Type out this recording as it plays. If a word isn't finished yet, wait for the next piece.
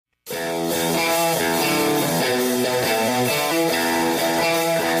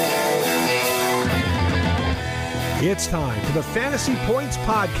It's time for the Fantasy Points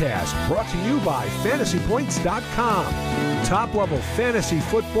Podcast, brought to you by FantasyPoints.com. Top-level fantasy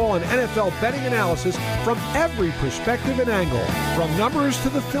football and NFL betting analysis from every perspective and angle, from numbers to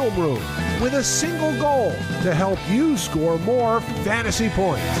the film room, with a single goal to help you score more fantasy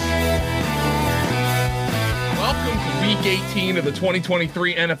points. Welcome to Week 18 of the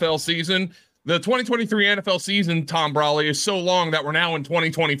 2023 NFL season. The 2023 NFL season, Tom Brawley, is so long that we're now in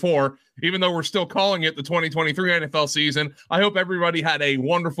 2024, even though we're still calling it the 2023 NFL season. I hope everybody had a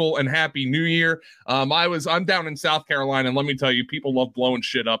wonderful and happy New Year. I'm down in South Carolina, and let me tell you, people love blowing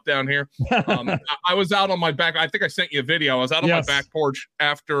shit up down here. I was out on my back. I think I sent you a video. I was out on my back porch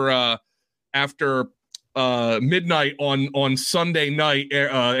after midnight on Sunday night,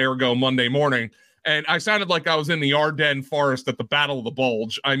 ergo Monday morning. And I sounded like I was in the Ardennes forest at the Battle of the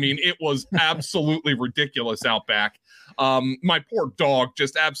Bulge. I mean, it was absolutely ridiculous out back. My poor dog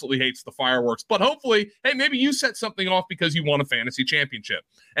just absolutely hates the fireworks. But hopefully, hey, maybe you set something off because you won a fantasy championship.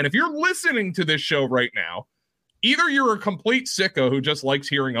 And if you're listening to this show right now, either you're a complete sicko who just likes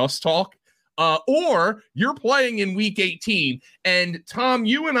hearing us talk, or you're playing in Week 18. And Tom,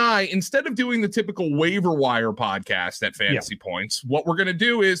 you and I, instead of doing the typical waiver wire podcast at Fantasy Points, what we're going to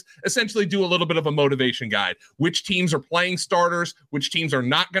do is essentially do a little bit of a motivation guide. Which teams are playing starters, which teams are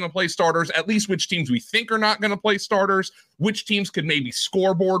not going to play starters, at least which teams we think are not going to play starters, which teams could maybe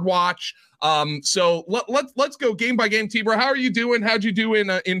scoreboard watch. So let's go game by game. T-Bro, how are you doing? How'd you do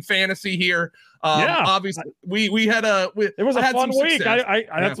in fantasy here? Obviously we had it was a fun week.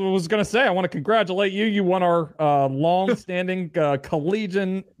 That's what I was going to say. I want to congratulate you. You won our long-standing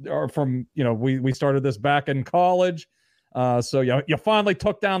collegian, or from, we started this back in college. So you finally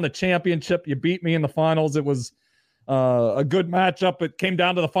took down the championship. You beat me in the finals. It was a good matchup. It came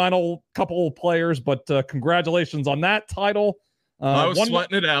down to the final couple of players, but congratulations on that title. I was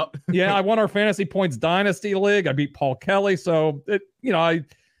sweating it out. Yeah, I won our Fantasy Points Dynasty League. I beat Paul Kelly. So,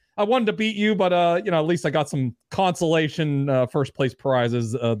 I wanted to beat you, but, at least I got some consolation first place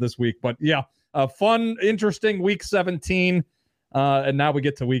prizes this week. But, yeah, fun, interesting Week 17. And now we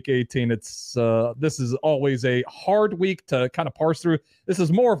get to Week 18. This is always a hard week to kind of parse through. This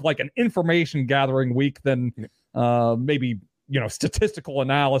is more of like an information gathering week than maybe statistical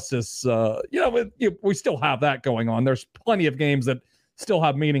analysis. We still have that going on. There's plenty of games that still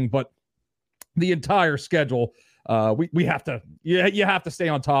have meaning, but the entire schedule, we have to, you have to stay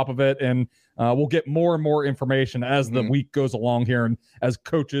on top of it. And we'll get more and more information as the week goes along here, and as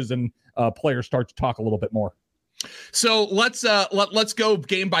coaches and players start to talk a little bit more. So let's go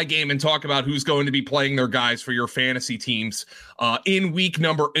game by game and talk about who's going to be playing their guys for your fantasy teams in week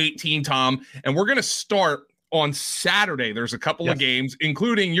number 18, Tom. And we're going to start on Saturday. There's a couple of games,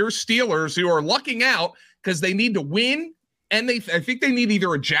 including your Steelers, who are lucking out because they need to win, and I think they need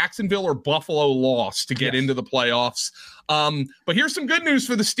either a Jacksonville or Buffalo loss to get into the playoffs. But here's some good news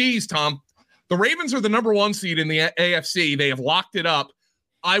for the Stees, Tom. The Ravens are the number 1 seed in the AFC. They have locked it up.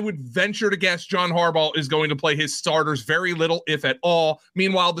 I would venture to guess John Harbaugh is going to play his starters very little, if at all.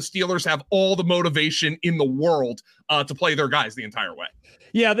 Meanwhile, the Steelers have all the motivation in the world to play their guys the entire way.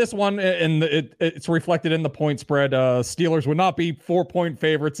 Yeah, this one, and it's reflected in the point spread. Steelers would not be 4-point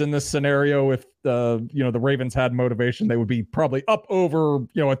favorites in this scenario if the Ravens had motivation. They would be probably up over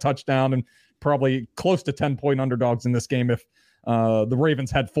a touchdown, and probably close to 10-point underdogs in this game if the Ravens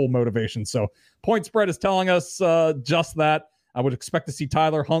had full motivation. So point spread is telling us just that. I would expect to see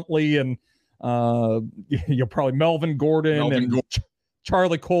Tyler Huntley and probably Melvin Gordon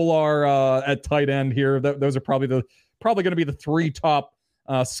Charlie Kolar at tight end here. Those are probably going to be the 3 top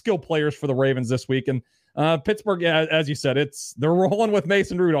skill players for the Ravens this week. And Pittsburgh, as you said, they're rolling with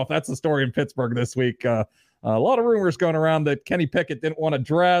Mason Rudolph. That's the story in Pittsburgh this week. A lot of rumors going around that Kenny Pickett didn't want to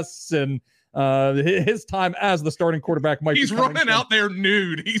dress, and his time as the starting quarterback might. He's running out there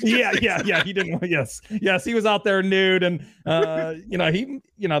nude. He didn't. Yes, he was out there nude, and the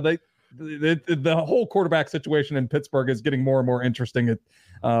whole quarterback situation in Pittsburgh is getting more and more interesting. It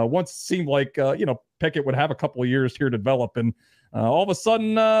once seemed like Pickett would have a couple of years here to develop, and all of a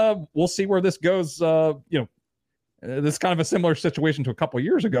sudden we'll see where this goes. This is kind of a similar situation to a couple of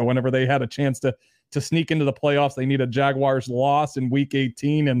years ago, whenever they had a chance to sneak into the playoffs. They need a Jaguars loss in Week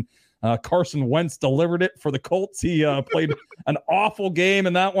 18, and Carson Wentz delivered it for the Colts. He played an awful game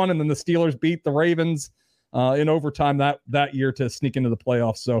in that one, and then the Steelers beat the Ravens in overtime that year to sneak into the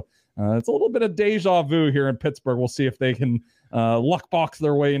playoffs. So it's a little bit of deja vu here in Pittsburgh. We'll see if they can luck box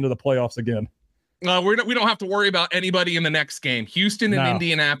their way into the playoffs again. We don't have to worry about anybody in the next game. Houston and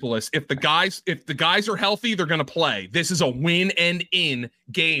Indianapolis. If the guys are healthy, they're going to play. This is a win and in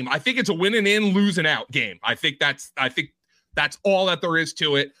game. I think it's a win and in, lose and out game. I think That's all that there is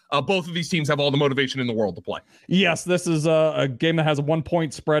to it. Both of these teams have all the motivation in the world to play. Yes, this is a game that has a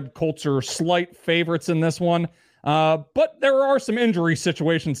 1-point spread. Colts are slight favorites in this one. But there are some injury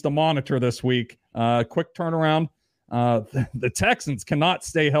situations to monitor this week. Quick turnaround. The Texans cannot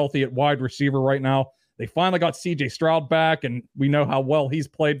stay healthy at wide receiver right now. They finally got CJ Stroud back, and we know how well he's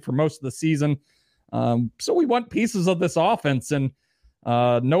played for most of the season. So we want pieces of this offense, and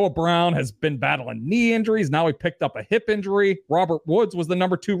Noah Brown has been battling knee injuries. Now he picked up a hip injury. Robert Woods was the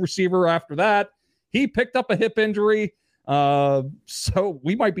number 2 receiver after that. He picked up a hip injury. So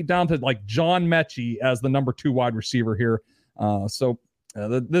we might be down to like John Mechie as the number 2 wide receiver here.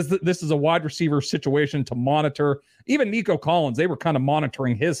 This is a wide receiver situation to monitor. Even Nico Collins, they were kind of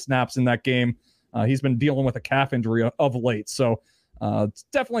monitoring his snaps in that game. He's been dealing with a calf injury of late. So it's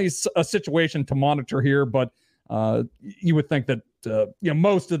definitely a situation to monitor here, but you would think that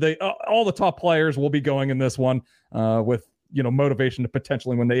most of all the top players will be going in this one with motivation to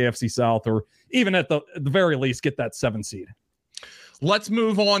potentially win the AFC South, or even at the very least get that 7 seed. Let's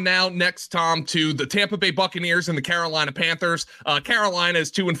move on now next, Tom, to the Tampa Bay Buccaneers and the Carolina Panthers. Carolina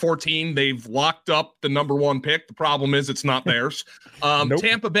is 2-14. They've locked up the number 1 pick. The problem is it's not theirs. Nope.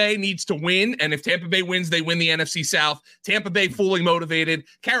 Tampa Bay needs to win, and if Tampa Bay wins, they win the NFC South. Tampa Bay fully motivated.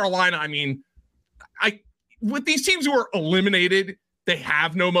 Carolina, with these teams who are eliminated, they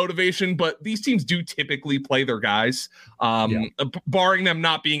have no motivation, but these teams do typically play their guys, barring them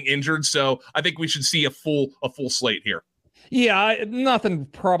not being injured. So I think we should see a full slate here. Yeah, nothing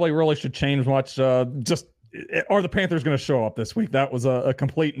probably really should change much. Are the Panthers going to show up this week? That was a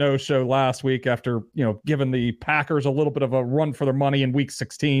complete no-show last week after, giving the Packers a little bit of a run for their money in week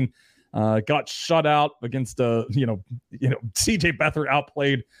 16. Got shut out against, CJ Beathard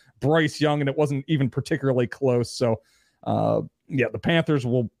outplayed Bryce Young, and it wasn't even particularly close. So, the Panthers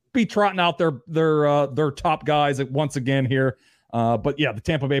will be trotting out their top guys once again here. The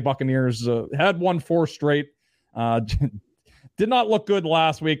Tampa Bay Buccaneers had won 4 straight. Did not look good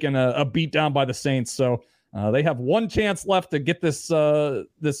last week in a beat down by the Saints. So they have one chance left to get this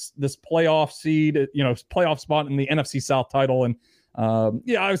playoff seed, playoff spot in the NFC South title. And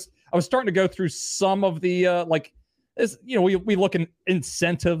I was starting to go through some of the we look in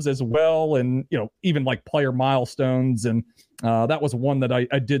incentives as well, and even like player milestones, and that was one that I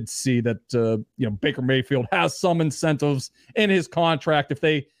did see that Baker Mayfield has some incentives in his contract. If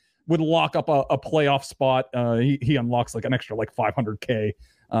they would lock up a playoff spot, he unlocks like an extra like $500K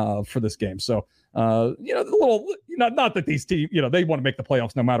for this game. So the little, not that these teams, they want to make the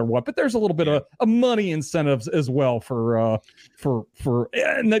playoffs no matter what, but there's a little bit of money incentives as well for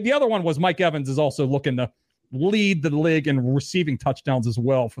and the other one was Mike Evans is also looking to lead the league in receiving touchdowns as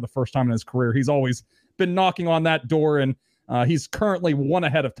well for the first time in his career. He's always been knocking on that door, and he's currently 1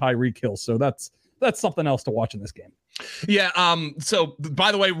 ahead of Tyreek Hill. So that's something else to watch in this game. Yeah. So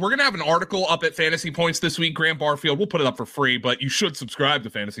by the way, we're going to have an article up at Fantasy Points this week. Grant Barfield, we'll put it up for free, but you should subscribe to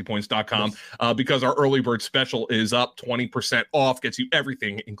fantasypoints.com because our early bird special is up 20% off, gets you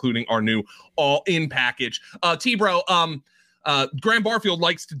everything, including our new all-in package. T-Bro, Graham Barfield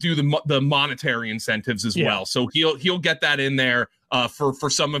likes to do the monetary incentives as well. So he'll get that in there for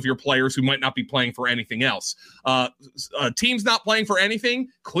some of your players who might not be playing for anything else. Teams not playing for anything,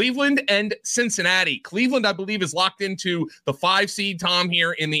 Cleveland and Cincinnati. Cleveland, I believe, is locked into the 5 seed, Tom,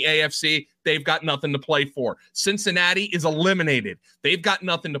 here in the AFC. They've got nothing to play for. Cincinnati is eliminated. They've got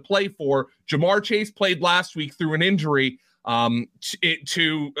nothing to play for. Jamar Chase played last week through an injury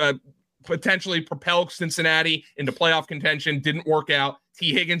to potentially propel Cincinnati into playoff contention. Didn't work out.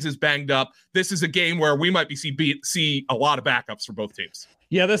 T. Higgins is banged up. This is a game where we might see a lot of backups for both teams.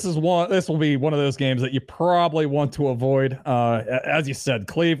 Yeah, this will be one of those games that you probably want to avoid. As you said,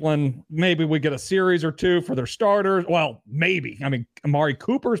 Cleveland, maybe we get a series or 2 for their starters. Well, maybe. I mean, Amari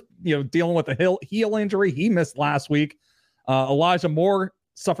Cooper's, dealing with a heel injury. He missed last week. Elijah Moore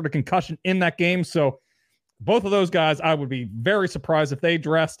suffered a concussion in that game. So both of those guys, I would be very surprised if they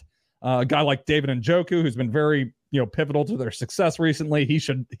dressed. A guy like David Njoku, who's been very, pivotal to their success recently, he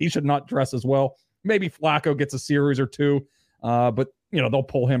should not dress as well. Maybe Flacco gets a series or 2, but they'll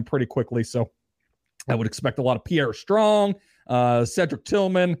pull him pretty quickly. So I would expect a lot of Pierre Strong, Cedric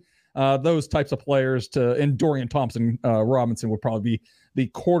Tillman, those types of players and Dorian Thompson Robinson would probably be the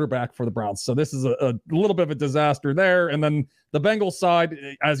quarterback for the Browns. So this is a little bit of a disaster there. And then the Bengals side,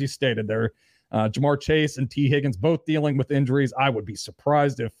 as you stated there, Jamar Chase and T. Higgins both dealing with injuries. I would be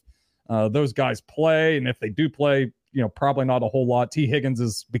surprised if those guys play. And if they do play, probably not a whole lot. T. Higgins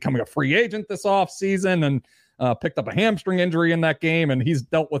is becoming a free agent this offseason and picked up a hamstring injury in that game. And he's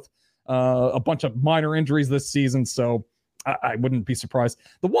dealt with a bunch of minor injuries this season. So I wouldn't be surprised.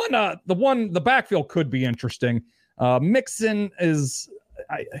 The backfield could be interesting. Mixon is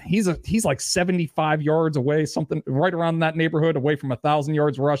he's like 75 yards away, something right around that neighborhood, away from 1,000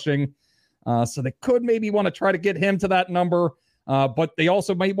 yards rushing. So they could maybe want to try to get him to that number. But they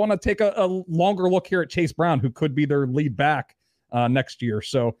also might want to take a longer look here at Chase Brown, who could be their lead back next year.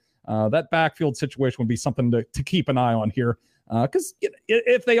 So that backfield situation would be something to keep an eye on here. Because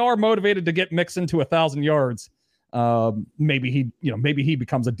if they are motivated to get Mixon to 1,000 yards, maybe he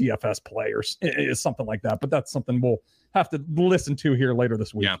becomes a DFS play or something like that. But that's something we'll have to listen to here later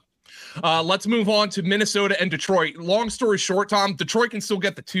this week. Yeah. Let's move on to Minnesota and Detroit. Long story short, Tom, Detroit can still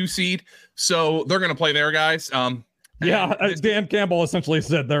get the 2 seed, so they're going to play their guys. Dan Campbell essentially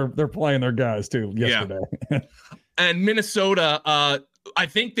said they're playing their guys too yesterday. Yeah. And Minnesota, I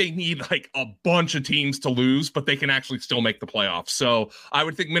think they need like a bunch of teams to lose, but they can actually still make the playoffs. So I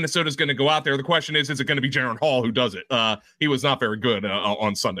would think Minnesota's going to go out there. The question is it going to be Jaren Hall who does it? He was not very good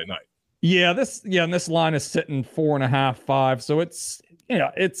on Sunday night. And this line is sitting 4.5, 5. So it's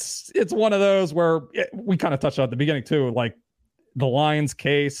one of those where we kind of touched on at the beginning too, like the Lions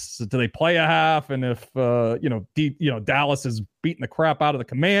case. Do they play a half? And if Dallas is beating the crap out of the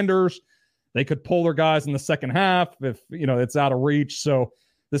Commanders, they could pull their guys in the second half if it's out of reach. So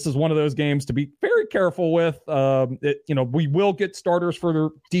this is one of those games to be very careful with. We will get starters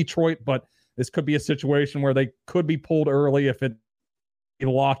for Detroit, but this could be a situation where they could be pulled early if it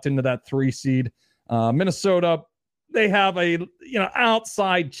locked into that 3 seed. Minnesota, they have a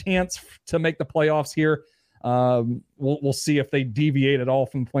outside chance to make the playoffs here. We'll see if they deviate at all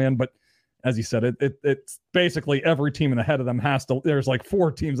from the plan, but as you said, it's basically every team ahead of them there's like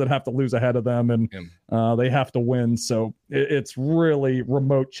 4 teams that have to lose ahead of them, and they have to win. So it's really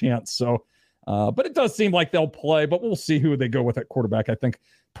remote chance. So, but it does seem like they'll play, but we'll see who they go with at quarterback. I think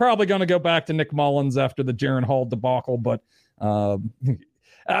probably going to go back to Nick Mullins after the Jaren Hall debacle, but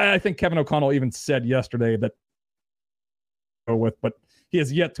I think Kevin O'Connell even said yesterday that go with, but he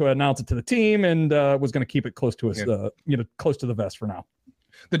has yet to announce it to the team and was going to keep it close to his, close to the vest for now.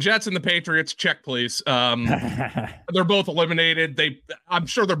 The Jets and the Patriots, check please. They're both eliminated. I'm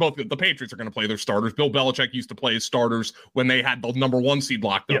sure the Patriots are going to play their starters. Bill Belichick used to play his starters when they had the number 1 seed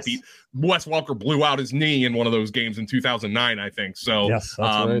locked up. Yes. Wes Welker blew out his knee in one of those games in 2009, I think. So yes,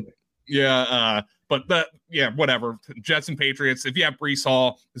 that's right. Yeah, whatever. Jets and Patriots. If you have Breece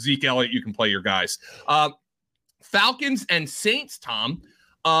Hall, Zeke Elliott, you can play your guys. Falcons and Saints, Tom.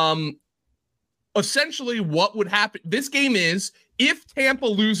 Essentially, what would happen? This game is if Tampa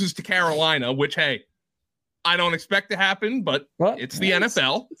loses to Carolina, which hey, I don't expect to happen, but it's the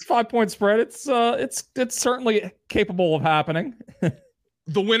NFL. It's 5-point spread. It's certainly capable of happening.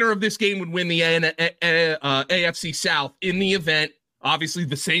 The winner of this game would win the AFC South. In the event, obviously,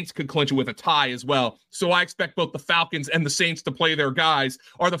 the Saints could clinch it with a tie as well. So I expect both the Falcons and the Saints to play their guys.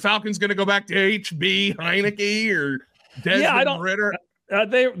 Are the Falcons going to go back to HB Heineke or Desmond Ridder?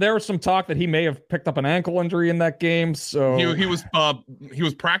 There was some talk that he may have picked up an ankle injury in that game. So he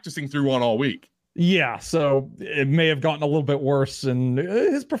was practicing through one all week. Yeah, so it may have gotten a little bit worse, and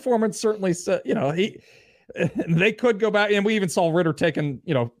his performance certainly said, they could go back, and we even saw Ridder taking,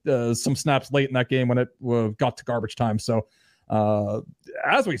 some snaps late in that game when it got to garbage time. So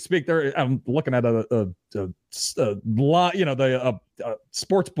as we speak, I'm looking at a lot, the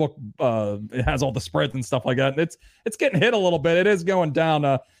sports book it has all the spreads and stuff like that. And it's getting hit a little bit. It is going down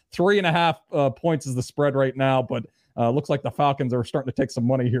 3.5 points is the spread right now, but looks like the Falcons are starting to take some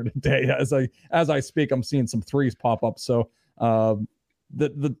money here today. As I speak, I'm seeing some 3s pop up. So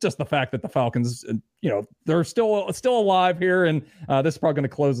just the fact that the Falcons, they're still alive here, and this is probably going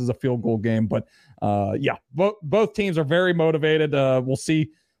to close as a field goal game. But both teams are very motivated. We'll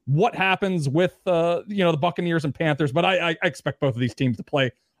see what happens with the Buccaneers and Panthers, but I expect both of these teams to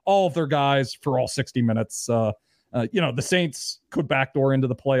play all of their guys for all 60 minutes. The Saints could backdoor into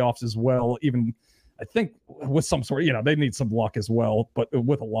the playoffs as well, even I think with some sort of, they need some luck as well, but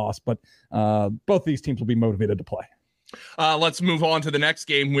with a loss. But both these teams will be motivated to play. Let's move on to the next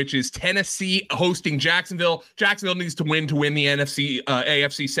game, which is Tennessee hosting Jacksonville. Jacksonville needs to win the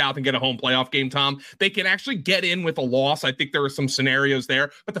AFC South and get a home playoff game, Tom. They can actually get in with a loss. I think there are some scenarios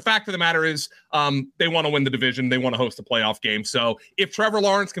there, but the fact of the matter is they want to win the division. They want to host a playoff game. So if Trevor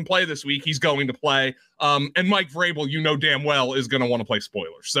Lawrence can play this week, he's going to play. And Mike Vrabel, damn well, is going to want to play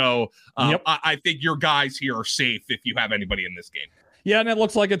spoiler. So I think your guys here are safe if you have anybody in this game. Yeah, and it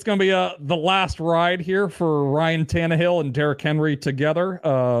looks like it's going to be the last ride here for Ryan Tannehill and Derrick Henry together.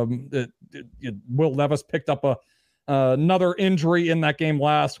 Will Levis picked up another injury in that game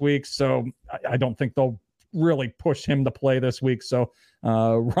last week, so I don't think they'll really push him to play this week. So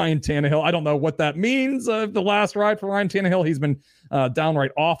Ryan Tannehill, I don't know what that means, the last ride for Ryan Tannehill. He's been downright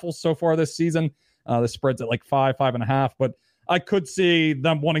awful so far this season. The spread's at like 5.5, but I could see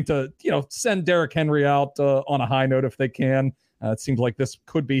them wanting to, send Derrick Henry out on a high note if they can. It seems like this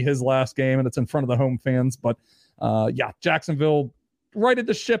could be his last game, and it's in front of the home fans. But Jacksonville righted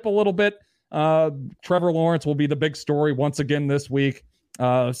the ship a little bit. Trevor Lawrence will be the big story once again this week.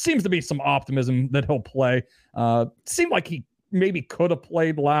 Seems to be some optimism that he'll play. Seemed like he maybe could have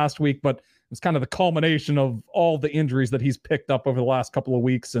played last week, but it's kind of the culmination of all the injuries that he's picked up over the last couple of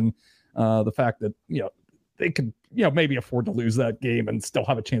weeks, and the fact that they could maybe afford to lose that game and still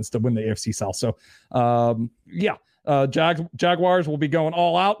have a chance to win the AFC South. So Jaguars will be going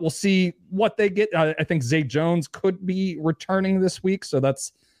all out. We'll see what they get. I think Zay Jones could be returning this week, so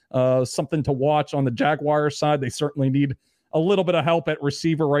that's something to watch on the Jaguars side. They certainly need a little bit of help at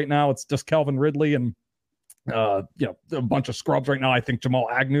receiver right now. It's just Calvin Ridley and a bunch of scrubs right now. I think Jamal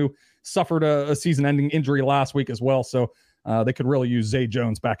Agnew suffered a season-ending injury last week as well, so they could really use Zay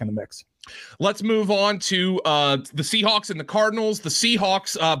Jones back in the mix. Let's move on to the Seahawks and the Cardinals. The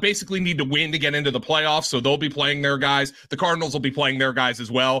Seahawks basically need to win to get into the playoffs, so they'll be playing their guys. The Cardinals will be playing their guys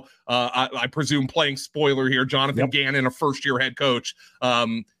as well. I presume playing spoiler here, Jonathan Gannon, a first-year head coach.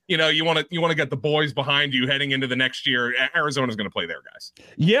 You want to get the boys behind you heading into the next year. Arizona's going to play their guys.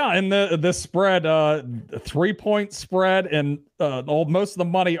 Yeah, and the spread, 3-point spread, and most of the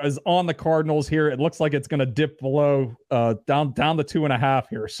money is on the Cardinals here. It looks like it's going to dip below down to 2.5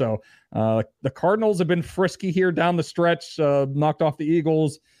 here. So the Cardinals have been frisky here down the stretch. Knocked off the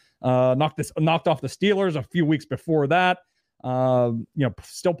Eagles, knocked off the Steelers a few weeks before that.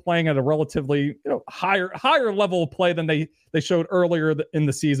 Still playing at a relatively higher level of play than they showed earlier in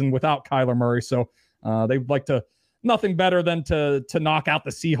the season without Kyler Murray. So they'd like to nothing better than to knock out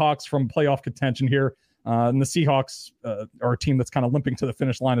the Seahawks from playoff contention here. And the Seahawks are a team that's kind of limping to the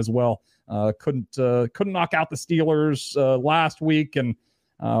finish line as well. Couldn't knock out the Steelers last week, and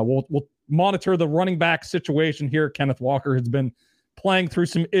we'll monitor the running back situation here. Kenneth Walker has been playing through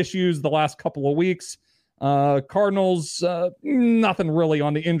some issues the last couple of weeks. Cardinals, nothing really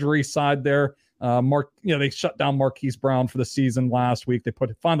on the injury side there. They shut down Marquise Brown for the season last week. They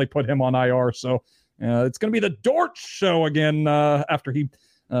finally put him on IR. So it's going to be the Dortch show again after he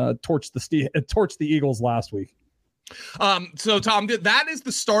torched the Eagles last week. So Tom, that is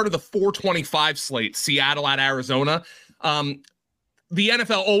the start of the 425 slate, Seattle at Arizona. The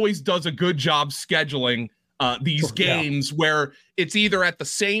NFL always does a good job scheduling these games where it's either at the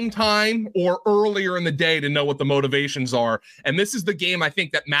same time or earlier in the day to know what the motivations are. And this is the game I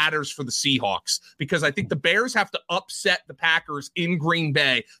think that matters for the Seahawks, because I think the Bears have to upset the Packers in Green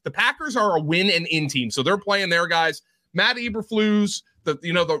Bay. The Packers are a win and in team, so they're playing their guys. Matt Eberflus,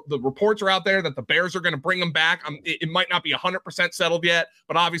 the reports are out there that the Bears are going to bring them back. It might not be 100% settled yet,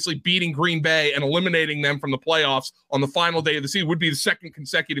 but obviously beating Green Bay and eliminating them from the playoffs on the final day of the season would be the second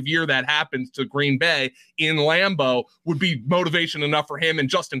consecutive year that happens to Green Bay in Lambeau, would be motivation enough for him and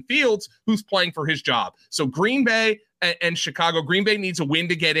Justin Fields, who's playing for his job. So Green Bay and Chicago. Green Bay needs a win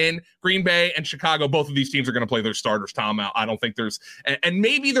to get in. Green Bay and Chicago, both of these teams are going to play their starters, Tom. I don't think and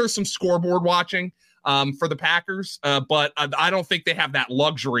maybe there's some scoreboard watching for the Packers, but I don't think they have that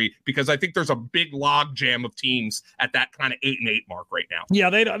luxury, because I think there's a big log jam of teams at that kind of 8-8 mark right now. Yeah,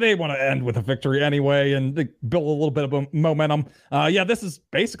 they want to end with a victory anyway and they build a little bit of momentum. This is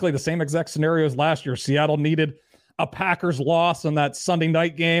basically the same exact scenario as last year. Seattle needed a Packers loss on that Sunday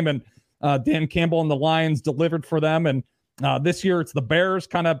night game, and Dan Campbell and the Lions delivered for them. And this year it's the Bears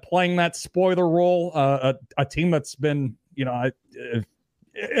kind of playing that spoiler role, a team that's been,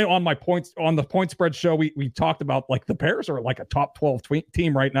 on the point spread show, we talked about, like, the Bears are like a top 12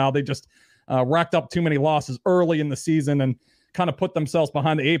 team right now. They just racked up too many losses early in the season and kind of put themselves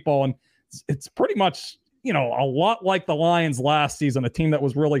behind the 8 ball. And it's pretty much, a lot like the Lions last season, a team that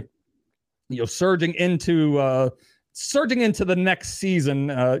was really, surging into the next season.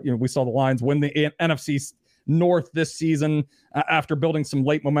 We saw the Lions win the NFC North this season after building some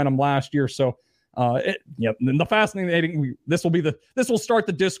late momentum last year. So, the fascinating. This will start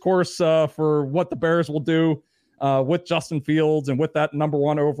the discourse for what the Bears will do with Justin Fields and with that number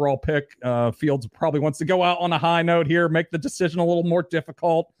 1 overall pick. Fields probably wants to go out on a high note here, make the decision a little more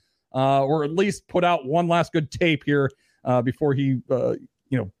difficult, or at least put out one last good tape here before he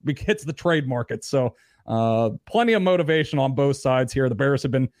hits the trade market. So plenty of motivation on both sides here. The Bears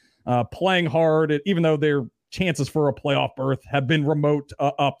have been playing hard, even though their chances for a playoff berth have been remote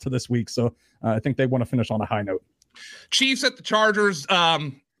up to this week. So I think they want to finish on a high note. Chiefs at the Chargers.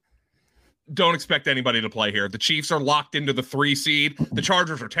 don't expect anybody to play here. The Chiefs are locked into the 3 seed. The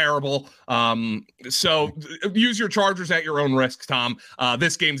Chargers are terrible. So use your Chargers at your own risk, Tom.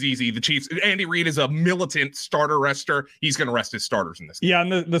 This game's easy. The Chiefs, Andy Reid is a militant starter rester. He's going to rest his starters in this game. Yeah,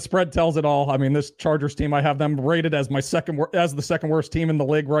 and the spread tells it all. I mean, this Chargers team, I have them rated as the second worst team in the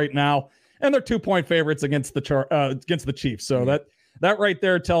league right now, and they're 2-point favorites against the Chiefs. So that right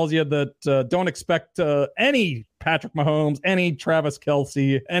there tells you that don't expect any Patrick Mahomes, any Travis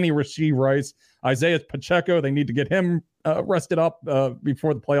Kelce, any Rashee Rice, Isaiah Pacheco. They need to get him rested up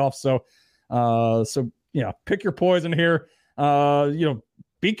before the playoffs. So pick your poison here.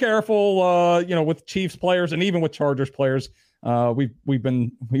 Be careful. With Chiefs players and even with Chargers players.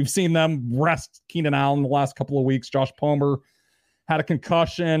 We've seen them rest Keenan Allen the last couple of weeks. Josh Palmer had a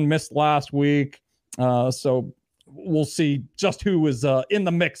concussion, missed last week. So we'll see just who is in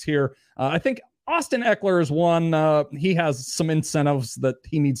the mix here. I think Austin Eckler is one. He has some incentives that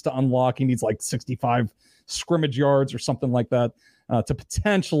he needs to unlock. He needs like 65 scrimmage yards or something like that to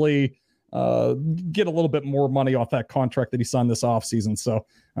potentially get a little bit more money off that contract that he signed this offseason. So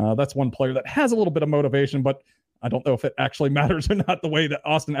that's one player that has a little bit of motivation, but I don't know if it actually matters or not the way that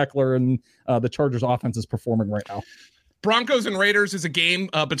Austin Eckler and the Chargers offense is performing right now. Broncos and Raiders is a game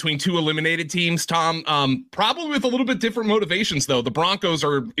between 2 eliminated teams, Tom. Probably with a little bit different motivations, though. The Broncos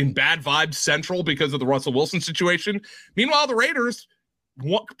are in bad vibes central because of the Russell Wilson situation. Meanwhile, the Raiders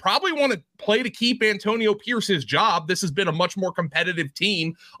probably want to play to keep Antonio Pierce his job. This has been a much more competitive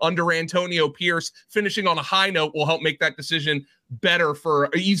team under Antonio Pierce. Finishing on a high note will help make that decision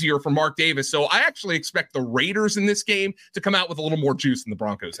easier for Mark Davis. So I actually expect the Raiders in this game to come out with a little more juice than the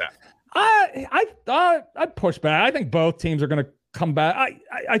Broncos have. I'd push back. I think both teams are going to come back.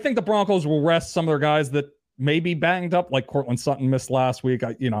 I think the Broncos will rest some of their guys that may be banged up, like Cortland Sutton missed last week.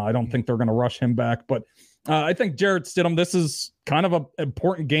 I don't think they're going to rush him back, but I think Jarrett Stidham, this is kind of an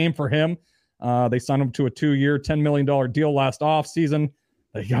important game for him. They signed him to a 2-year, $10 million deal last offseason.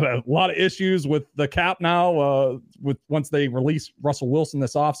 They got a lot of issues with the cap now once they release Russell Wilson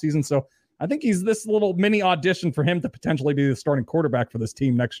this offseason. So I think he's this little mini audition for him to potentially be the starting quarterback for this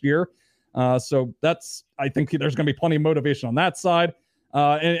team next year. So I think there's going to be plenty of motivation on that side.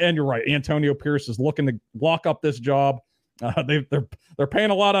 And you're right. Antonio Pierce is looking to lock up this job. They're paying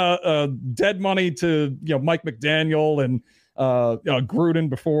a lot of dead money to Mike McDaniel and Gruden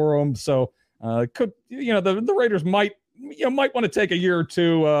before him. So the Raiders might want to take a year or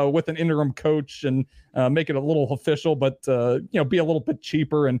two with an interim coach and make it a little official, but be a little bit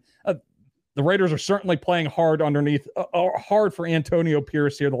cheaper. And the Raiders are certainly playing hard hard for Antonio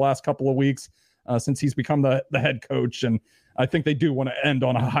Pierce here the last couple of weeks since he's become the head coach. And I think they do want to end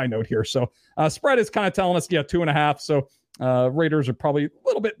on a high note here. So spread is kind of telling us, 2.5. So Raiders are probably a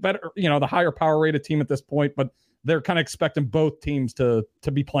little bit better, the higher power rated team at this point, but they're kind of expecting both teams to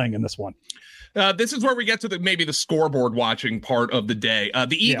be playing in this one. This is where we get to maybe the scoreboard watching part of the day.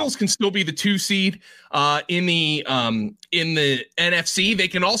 The Eagles can still be the 2 seed in the NFC. They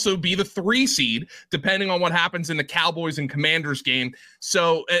can also be the 3 seed depending on what happens in the Cowboys and Commanders game.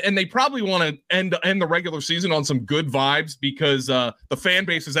 So, and they probably want to end the regular season on some good vibes because the fan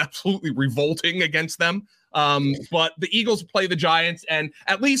base is absolutely revolting against them. But the Eagles play the Giants, and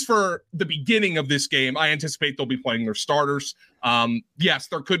at least for the beginning of this game, I anticipate they'll be playing their starters. Yes,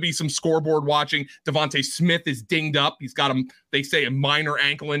 there could be some scoreboard watching. Devontae Smith is dinged up. He's got they say a minor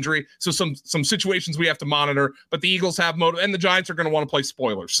ankle injury. So some situations we have to monitor, but the Eagles have motive, and the Giants are going to want to play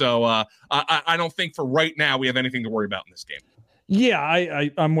spoilers. So I don't think for right now we have anything to worry about in this game. Yeah,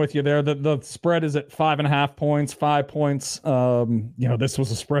 I'm with you there. The spread is at 5.5 points, 5 points. This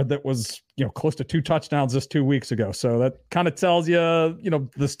was a spread that was, close to 2 touchdowns just 2 weeks ago. So that kind of tells you,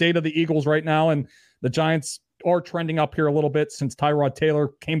 the state of the Eagles right now. And the Giants are trending up here a little bit since Tyrod Taylor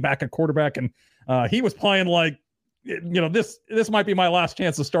came back at quarterback. And he was playing like, this might be my last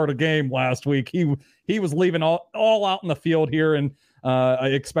chance to start a game last week. He was leaving all out in the field here. And I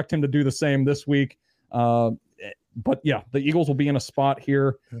expect him to do the same this week. But yeah, the Eagles will be in a spot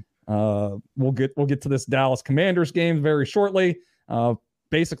here. We'll get to this Dallas Commanders game very shortly.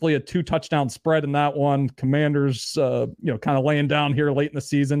 Basically a 2 touchdown spread in that one. Commanders, kind of laying down here late in the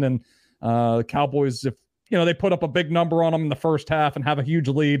season, and Cowboys, if they put up a big number on them in the first half and have a huge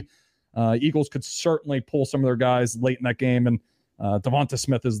lead, Eagles could certainly pull some of their guys late in that game. And Devonta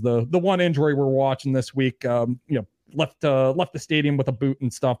Smith is the one injury we're watching this week. Left the stadium with a boot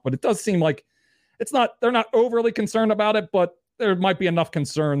and stuff, but it does seem like they're not overly concerned about it, but there might be enough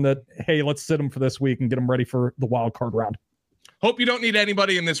concern that, hey, let's sit them for this week and get them ready for the wild card round. Hope you don't need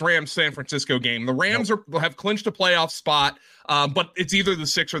anybody in this Rams-San Francisco game. The Rams have clinched a playoff spot, but it's either the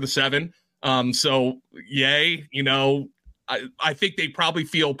 6 or the 7. So yay, I think they probably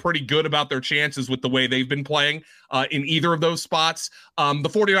feel pretty good about their chances with the way they've been playing in either of those spots. The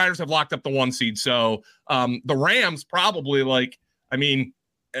 49ers have locked up the 1 seed. So the Rams probably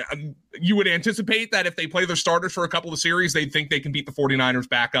you would anticipate that if they play their starters for a couple of series, they think they can beat the 49ers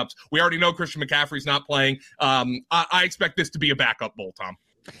backups. We already know Christian McCaffrey's not playing. I expect this to be a backup bowl, Tom.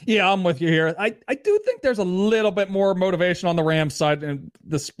 Yeah, I'm with you here. I do think there's a little bit more motivation on the Rams side, and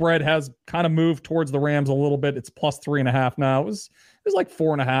the spread has kind of moved towards the Rams a little bit. It's plus 3.5 now. It was like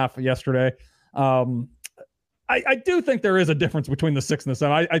 4.5 yesterday. I do think there is a difference between the 6 and the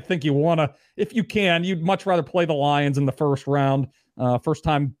 7. I think you want to, if you can, you'd much rather play the Lions in the first round. First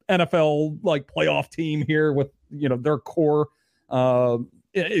time NFL playoff team here with their core. As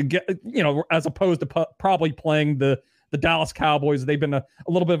opposed to probably playing the Dallas Cowboys. They've been a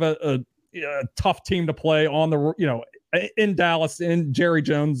little bit of a tough team to play on the in Dallas, in Jerry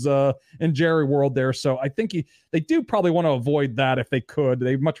Jones, in Jerry World there. So I think they do probably want to avoid that if they could.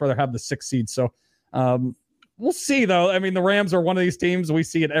 They'd much rather have the 6 seed. So we'll see, though. I mean, the Rams are one of these teams we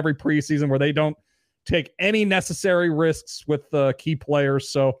see it every preseason where they don't take any necessary risks with key players.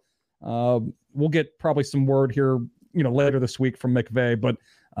 So we'll get probably some word here, later this week from McVay. But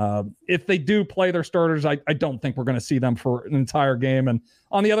if they do play their starters, I don't think we're going to see them for an entire game. And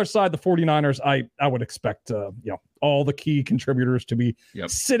on the other side, the 49ers, I would expect, all the key contributors to be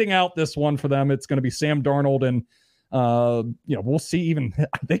sitting out this one for them. It's going to be Sam Darnold and, we'll see. Even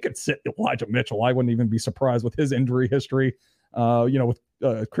they could sit Elijah Mitchell. I wouldn't even be surprised with his injury history. With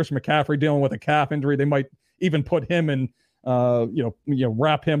Christian McCaffrey dealing with a calf injury, they might even put him in,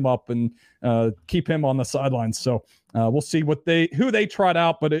 wrap him up and keep him on the sidelines. So we'll see who they trot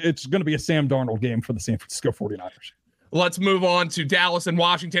out, but it's going to be a Sam Darnold game for the San Francisco 49ers. Let's move on to Dallas and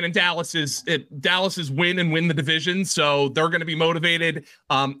Washington. And Dallas is win the division, so they're going to be motivated.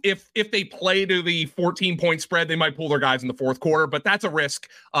 If they play to the 14-point spread, they might pull their guys in the fourth quarter, but that's a risk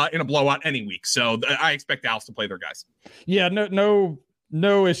in a blowout any week. So I expect Dallas to play their guys. Yeah, no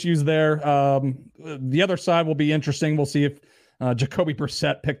issues there. The other side will be interesting. We'll see if Jacoby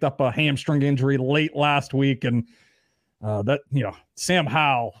Brissett picked up a hamstring injury late last week, and Sam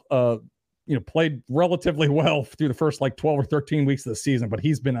Howell, played relatively well through the first 12 or 13 weeks of the season, but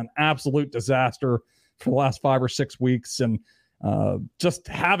he's been an absolute disaster for the last 5 or 6 weeks. And just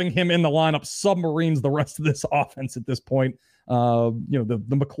having him in the lineup submarines the rest of this offense at this point. The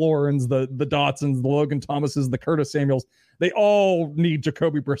McLaurins, the Dotsons, the Logan Thomases, the Curtis Samuels, they all need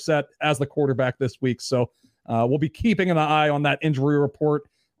Jacoby Brissett as the quarterback this week. So we'll be keeping an eye on that injury report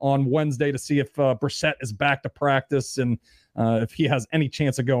on Wednesday to see if Brissett is back to practice and if he has any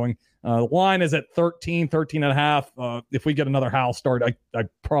chance of going. The line is at 13.5. If we get another Howell start, I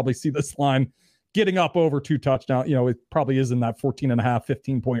probably see this line getting up over 2 touchdowns. It probably is in that 14.5,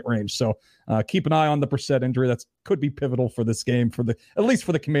 15-point range. So keep an eye on the Brissett injury. That could be pivotal for this game, at least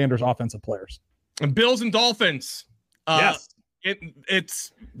for the Commanders' offensive players. And Bills and Dolphins. Yes,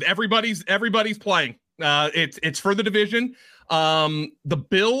 it's everybody's playing. It's for the division.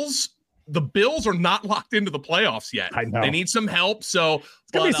 The Bills are not locked into the playoffs yet. I know. They need some help. So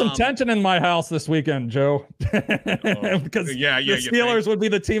it's going to be some tension in my house this weekend, Joe. Because the Steelers would be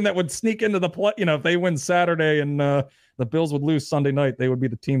the team that would sneak into the play. If they win Saturday and the Bills would lose Sunday night, they would be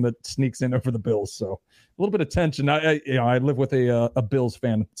the team that sneaks in over the Bills. So a little bit of tension. I live with a Bills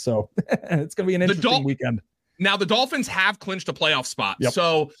fan, so it's going to be an interesting weekend. Now the Dolphins have clinched a playoff spot. Yep.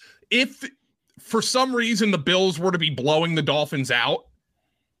 So if for some reason the Bills were to be blowing the Dolphins out,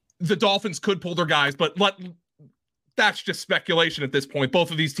 the Dolphins could pull their guys, but that's just speculation at this point.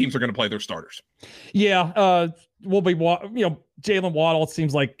 Both of these teams are going to play their starters. Yeah, we'll be Jalen Waddle. It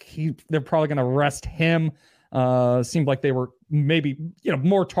seems like they're probably going to rest him. Seemed like they were maybe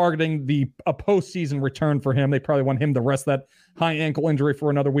more targeting a postseason return for him. They probably want him to rest that high ankle injury for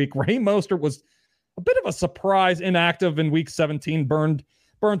another week. Raheem Mostert was a bit of a surprise, inactive in week 17. Burned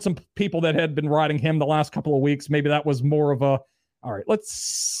some people that had been riding him the last couple of weeks. Maybe that was more of all right, let's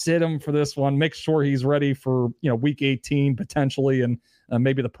sit him for this one. Make sure he's ready for week 18 potentially, and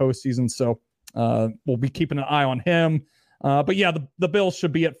maybe the postseason. So we'll be keeping an eye on him. But yeah, the Bills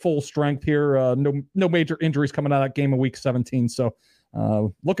should be at full strength here. No major injuries coming out of that game of week 17. So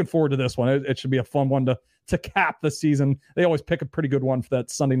looking forward to this one. It should be a fun one to cap the season. They always pick a pretty good one for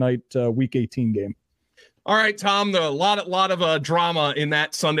that Sunday night week 18 game. All right, Tom, a lot of drama in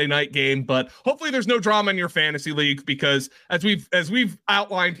that Sunday night game, but hopefully there's no drama in your fantasy league, because as we've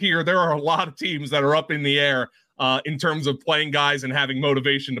outlined here, there are a lot of teams that are up in the air in terms of playing guys and having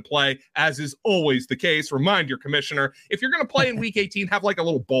motivation to play, as is always the case. Remind your commissioner, if you're going to play in week 18, have like a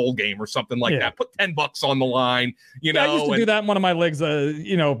little bowl game or something like that. Put $10 on the line. I used to do that in one of my leagues.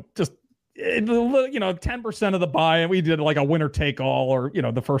 Just 10% of the buy, and we did like a winner take all, or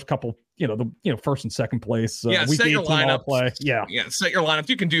the first couple, first and second place. Set your lineup. Play. Yeah, set your lineups.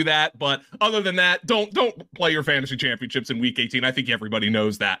 You can do that, but other than that, don't play your fantasy championships in Week 18. I think everybody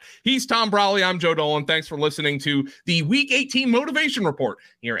knows that. He's Tom Brawley. I'm Joe Dolan. Thanks for listening to the Week 18 Motivation Report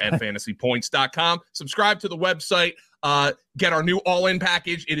here at FantasyPoints.com. Subscribe to the website. Get our new all-in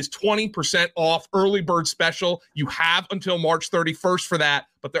package. It is 20% off, early bird special. You have until March 31st for that.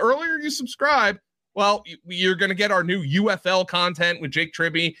 But the earlier you subscribe, well, you're going to get our new UFL content with Jake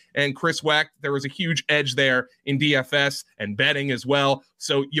Tribby and Chris Weck. There was a huge edge there in DFS and betting as well.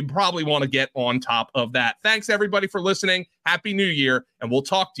 So you probably want to get on top of that. Thanks, everybody, for listening. Happy New Year, and we'll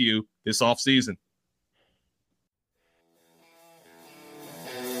talk to you this offseason.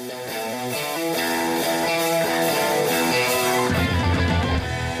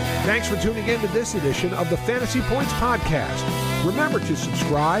 Thanks for tuning in to this edition of the Fantasy Points Podcast. Remember to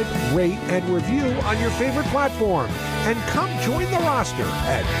subscribe, rate, and review on your favorite platform. And come join the roster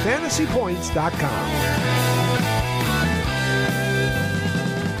at FantasyPoints.com.